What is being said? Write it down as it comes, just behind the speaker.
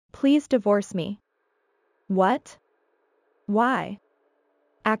Please divorce me. What? Why?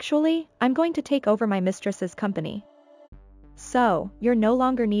 Actually, I'm going to take over my mistress's company. So, you're no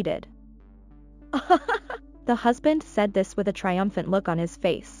longer needed. The husband said this with a triumphant look on his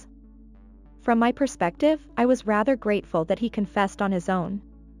face. From my perspective, I was rather grateful that he confessed on his own.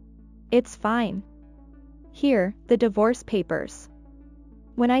 It's fine. Here, the divorce papers.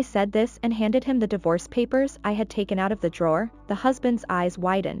 When I said this and handed him the divorce papers I had taken out of the drawer, the husband's eyes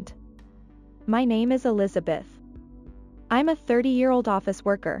widened. My name is Elizabeth. I'm a 30-year-old office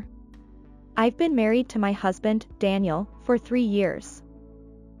worker. I've been married to my husband, Daniel, for 3 years.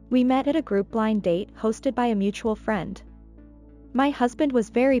 We met at a group blind date hosted by a mutual friend. My husband was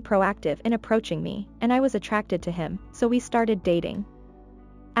very proactive in approaching me, and I was attracted to him, so we started dating.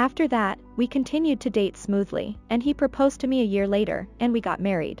 After that, we continued to date smoothly, and he proposed to me a year later, and we got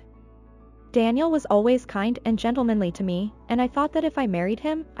married. Daniel was always kind and gentlemanly to me, and I thought that if I married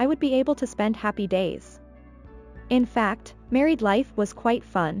him, I would be able to spend happy days. In fact, married life was quite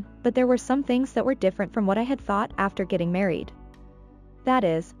fun, but there were some things that were different from what I had thought after getting married. That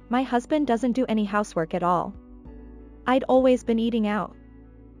is, my husband doesn't do any housework at all. I'd always been eating out.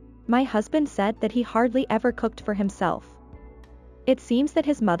 My husband said that he hardly ever cooked for himself. It seems that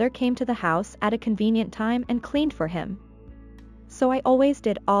his mother came to the house at a convenient time and cleaned for him. So I always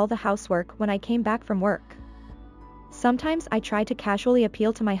did all the housework when I came back from work. Sometimes I try to casually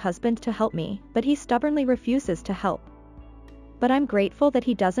appeal to my husband to help me, but he stubbornly refuses to help. But I'm grateful that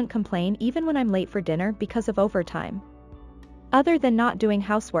he doesn't complain even when I'm late for dinner because of overtime. Other than not doing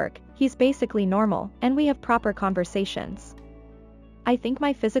housework, he's basically normal, and we have proper conversations. I think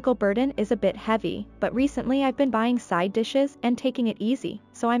my physical burden is a bit heavy, but recently I've been buying side dishes and taking it easy,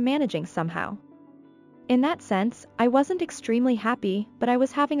 so I'm managing somehow. In that sense, I wasn't extremely happy, but I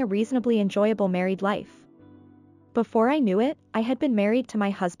was having a reasonably enjoyable married life. Before I knew it, I had been married to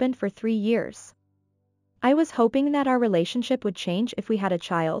my husband for 3 years. I was hoping that our relationship would change if we had a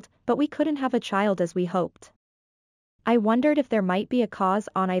child, but we couldn't have a child as we hoped. I wondered if there might be a cause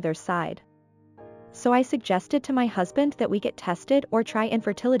on either side. So I suggested to my husband that we get tested or try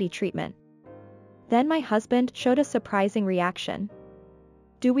infertility treatment. Then my husband showed a surprising reaction.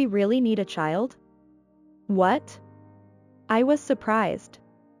 Do we really need a child? What? I was surprised.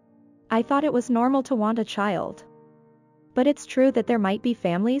 I thought it was normal to want a child. But it's true that there might be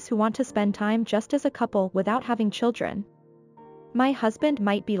families who want to spend time just as a couple without having children. My husband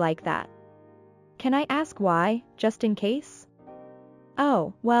might be like that. Can I ask why, just in case?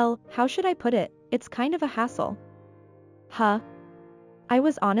 Oh, well, how should I put it? It's kind of a hassle. Huh? I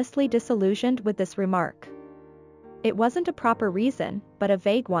was honestly disillusioned with this remark. It wasn't a proper reason, but a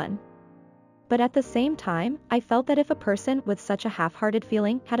vague one. But at the same time, I felt that if a person with such a half-hearted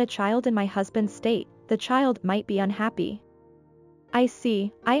feeling had a child in my husband's state, the child might be unhappy. I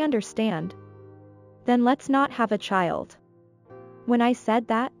see, I understand. Then let's not have a child. When I said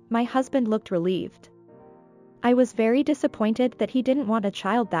that, my husband looked relieved. I was very disappointed that he didn't want a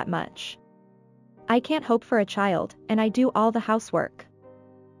child that much. I can't hope for a child, and I do all the housework.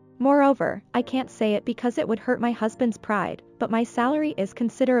 Moreover, I can't say it because it would hurt my husband's pride, but my salary is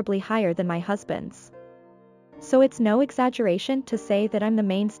considerably higher than my husband's. So it's no exaggeration to say that I'm the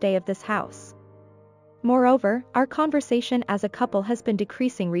mainstay of this house. Moreover, our conversation as a couple has been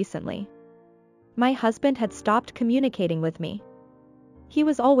decreasing recently. My husband had stopped communicating with me. He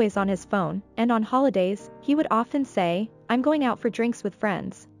was always on his phone, and on holidays, he would often say, "I'm going out for drinks with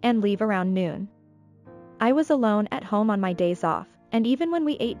friends," and leave around noon. I was alone at home on my days off, and even when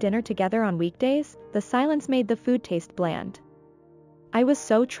we ate dinner together on weekdays, the silence made the food taste bland. I was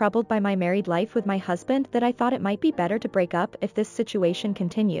so troubled by my married life with my husband that I thought it might be better to break up if this situation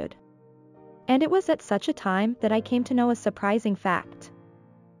continued. And it was at such a time that I came to know a surprising fact.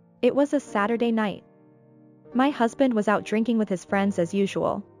 It was a Saturday night. My husband was out drinking with his friends as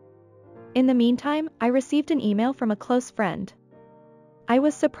usual. In the meantime, I received an email from a close friend. I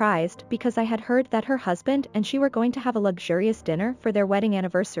was surprised because I had heard that her husband and she were going to have a luxurious dinner for their wedding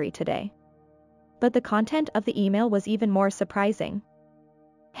anniversary today. But the content of the email was even more surprising.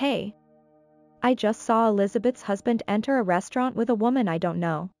 Hey! I just saw Elizabeth's husband enter a restaurant with a woman I don't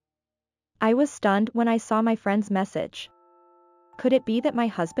know. I was stunned when I saw my friend's message. Could it be that my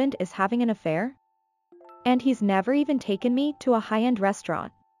husband is having an affair? And he's never even taken me to a high-end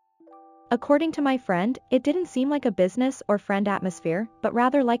restaurant. According to my friend, it didn't seem like a business or friend atmosphere, but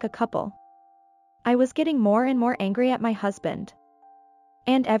rather like a couple. I was getting more and more angry at my husband.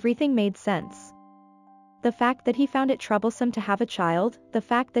 And everything made sense. The fact that he found it troublesome to have a child, the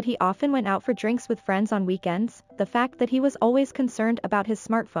fact that he often went out for drinks with friends on weekends, the fact that he was always concerned about his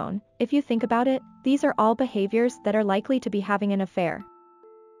smartphone. If you think about it, these are all behaviors that are likely to be having an affair.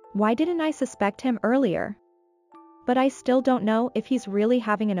 Why didn't I suspect him earlier? But I still don't know if he's really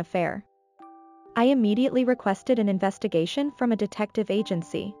having an affair. I immediately requested an investigation from a detective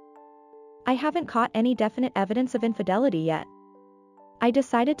agency. I haven't caught any definite evidence of infidelity yet. I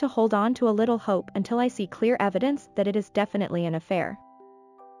decided to hold on to a little hope until I see clear evidence that it is definitely an affair.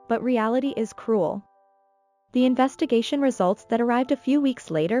 But reality is cruel. The investigation results that arrived a few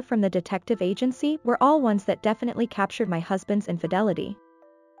weeks later from the detective agency were all ones that definitely captured my husband's infidelity.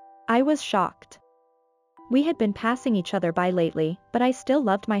 I was shocked. We had been passing each other by lately, but I still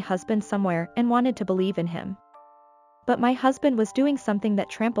loved my husband somewhere and wanted to believe in him. But my husband was doing something that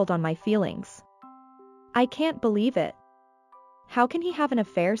trampled on my feelings. I can't believe it. How can he have an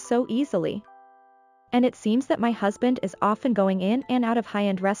affair so easily? And it seems that my husband is often going in and out of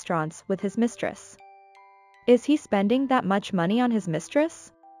high-end restaurants with his mistress. Is he spending that much money on his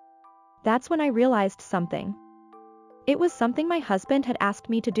mistress? That's when I realized something. It was something my husband had asked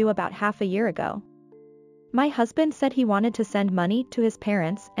me to do about half a year ago. My husband said he wanted to send money to his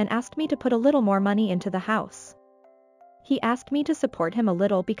parents and asked me to put a little more money into the house. He asked me to support him a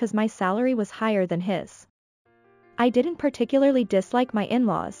little because my salary was higher than his. I didn't particularly dislike my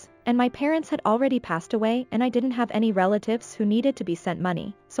in-laws, and my parents had already passed away and I didn't have any relatives who needed to be sent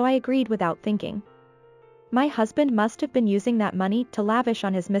money, so I agreed without thinking. My husband must have been using that money to lavish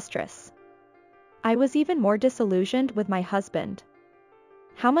on his mistress. I was even more disillusioned with my husband.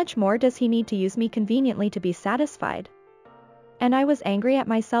 How much more does he need to use me conveniently to be satisfied? And I was angry at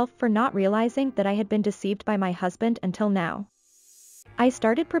myself for not realizing that I had been deceived by my husband until now. I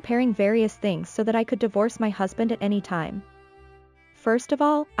started preparing various things so that I could divorce my husband at any time. First of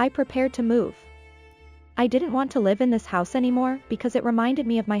all, I prepared to move. I didn't want to live in this house anymore because it reminded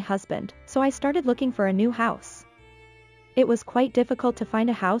me of my husband, so I started looking for a new house. It was quite difficult to find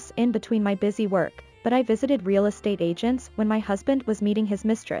a house in between my busy work, but I visited real estate agents when my husband was meeting his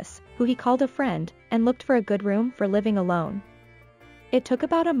mistress, who he called a friend, and looked for a good room for living alone. It took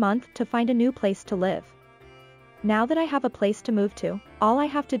about a month to find a new place to live. Now that I have a place to move to, all I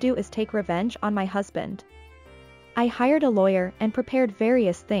have to do is take revenge on my husband. I hired a lawyer and prepared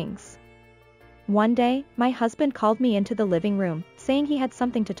various things. One day, my husband called me into the living room, saying he had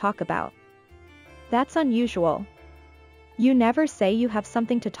something to talk about. That's unusual. You never say you have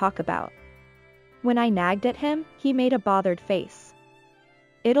something to talk about. When I nagged at him, he made a bothered face.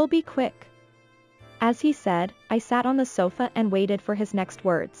 It'll be quick. As he said, I sat on the sofa and waited for his next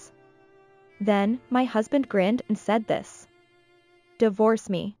words. Then, my husband grinned and said this. Divorce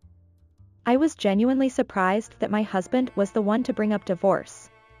me. I was genuinely surprised that my husband was the one to bring up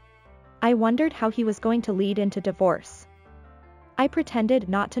divorce. I wondered how he was going to lead into divorce. I pretended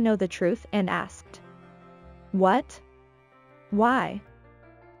not to know the truth and asked. What? Why?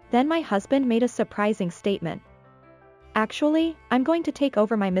 Then my husband made a surprising statement. Actually, I'm going to take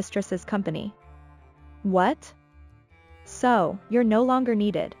over my mistress's company. What? So, you're no longer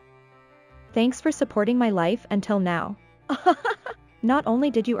needed. Thanks for supporting my life until now. Not only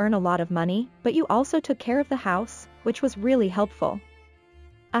did you earn a lot of money, but you also took care of the house, which was really helpful.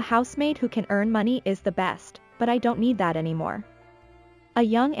 A housemaid who can earn money is the best, but I don't need that anymore. A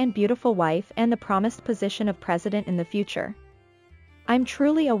young and beautiful wife and the promised position of president in the future. I'm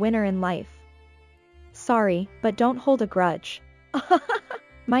truly a winner in life. Sorry, but don't hold a grudge.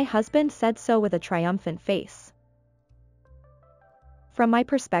 My husband said so with a triumphant face. From my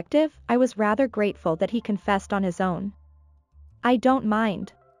perspective, I was rather grateful that he confessed on his own. I don't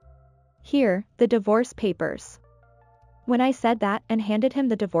mind. Here, the divorce papers. When I said that and handed him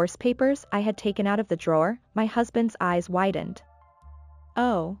the divorce papers I had taken out of the drawer, my husband's eyes widened.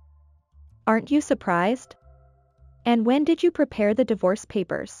 Oh. Aren't you surprised? And when did you prepare the divorce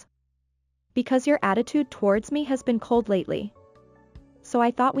papers? Because your attitude towards me has been cold lately. So I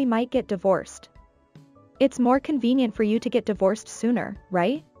thought we might get divorced. It's more convenient for you to get divorced sooner,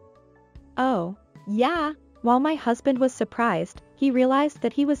 right? Oh, yeah. While my husband was surprised, he realized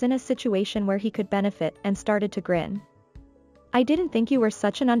that he was in a situation where he could benefit and started to grin. I didn't think you were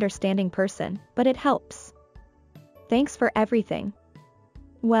such an understanding person, but it helps. Thanks for everything.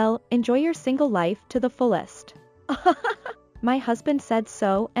 Well, enjoy your single life to the fullest. My husband said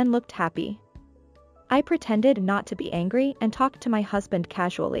so and looked happy. I pretended not to be angry and talked to my husband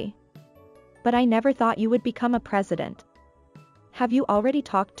casually. But I never thought you would become a president. Have you already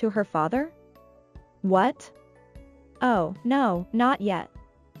talked to her father? What? Oh, no, not yet.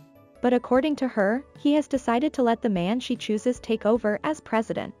 But according to her, he has decided to let the man she chooses take over as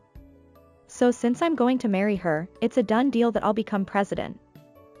president. So since I'm going to marry her, it's a done deal that I'll become president.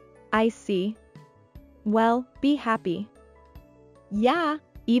 I see. Well, be happy. Yeah,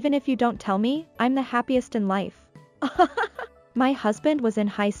 even if you don't tell me, I'm the happiest in life. My husband was in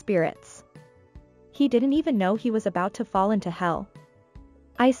high spirits. He didn't even know he was about to fall into hell.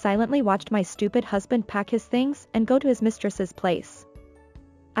 I silently watched my stupid husband pack his things and go to his mistress's place.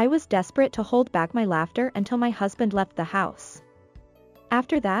 I was desperate to hold back my laughter until my husband left the house.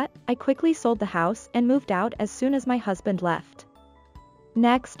 After that, I quickly sold the house and moved out as soon as my husband left.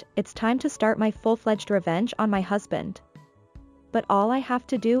 Next, it's time to start my full-fledged revenge on my husband. But all I have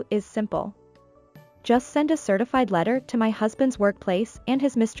to do is simple. Just send a certified letter to my husband's workplace and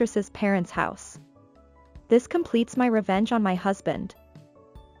his mistress's parents' house. This completes my revenge on my husband.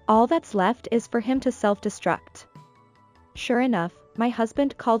 All that's left is for him to self-destruct. Sure enough, my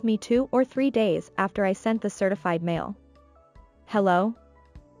husband called me 2 or 3 days after I sent the certified mail. Hello?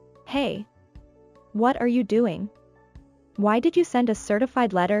 Hey. What are you doing? Why did you send a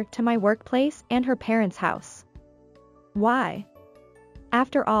certified letter to my workplace and her parents' house? Why?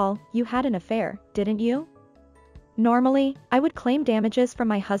 After all, you had an affair, didn't you? Normally, I would claim damages from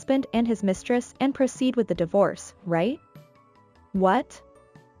my husband and his mistress and proceed with the divorce, right? What?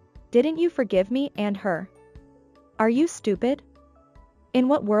 Didn't you forgive me and her? Are you stupid? In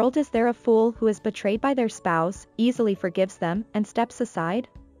what world is there a fool who is betrayed by their spouse, easily forgives them, and steps aside?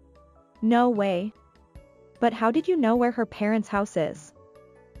 No way. But how did you know where her parents' house is?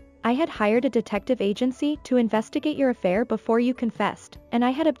 I had hired a detective agency to investigate your affair before you confessed, and I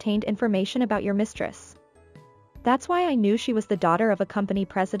had obtained information about your mistress. That's why I knew she was the daughter of a company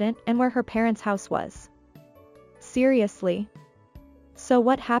president and where her parents' house was. Seriously. So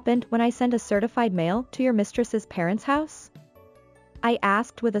what happened when I sent a certified mail to your mistress's parents' house? I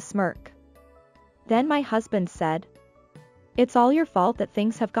asked with a smirk. Then my husband said, "It's all your fault that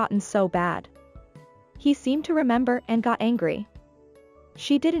things have gotten so bad." He seemed to remember and got angry.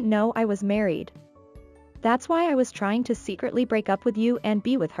 She didn't know I was married. That's why I was trying to secretly break up with you and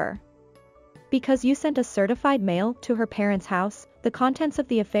be with her. Because you sent a certified mail to her parents' house, the contents of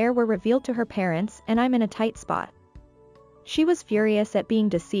the affair were revealed to her parents and I'm in a tight spot. She was furious at being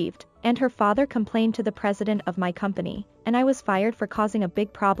deceived, and her father complained to the president of my company, and I was fired for causing a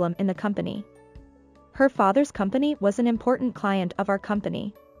big problem in the company. Her father's company was an important client of our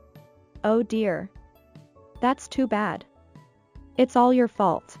company. Oh dear. That's too bad. It's all your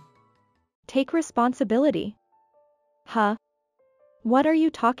fault. Take responsibility. Huh? What are you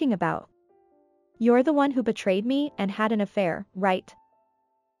talking about? You're the one who betrayed me and had an affair, right?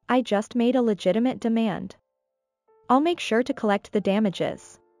 I just made a legitimate demand. I'll make sure to collect the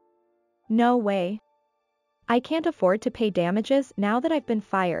damages. No way. I can't afford to pay damages now that I've been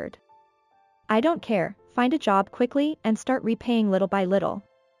fired. I don't care, find a job quickly and start repaying little by little.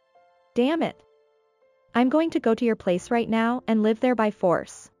 Damn it. I'm going to go to your place right now and live there by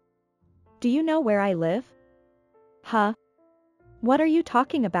force. Do you know where I live? Huh? What are you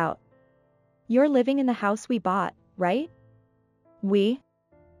talking about? You're living in the house we bought, right? We?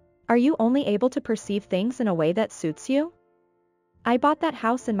 Are you only able to perceive things in a way that suits you? I bought that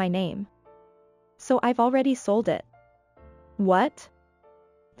house in my name. So I've already sold it. What?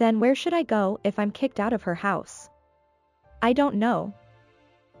 Then where should I go if I'm kicked out of her house? I don't know.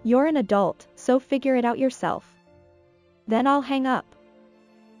 You're an adult, so figure it out yourself. Then I'll hang up.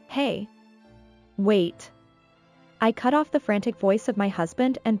 Hey. Wait. I cut off the frantic voice of my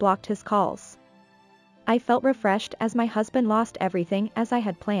husband and blocked his calls. I felt refreshed as my husband lost everything as I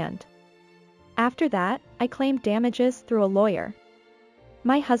had planned. After that, I claimed damages through a lawyer.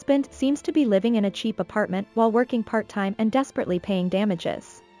 My husband seems to be living in a cheap apartment while working part-time and desperately paying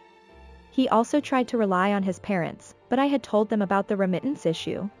damages. He also tried to rely on his parents, but I had told them about the remittance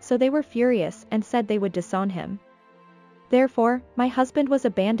issue, so they were furious and said they would disown him. Therefore, my husband was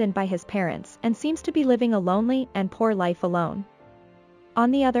abandoned by his parents and seems to be living a lonely and poor life alone.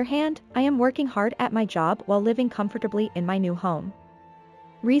 On the other hand, I am working hard at my job while living comfortably in my new home.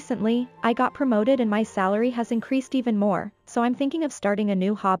 Recently, I got promoted and my salary has increased even more, so I'm thinking of starting a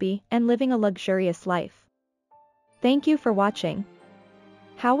new hobby and living a luxurious life. Thank you for watching.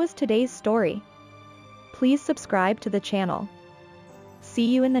 How was today's story? Please subscribe to the channel. See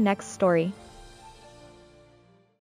you in the next story.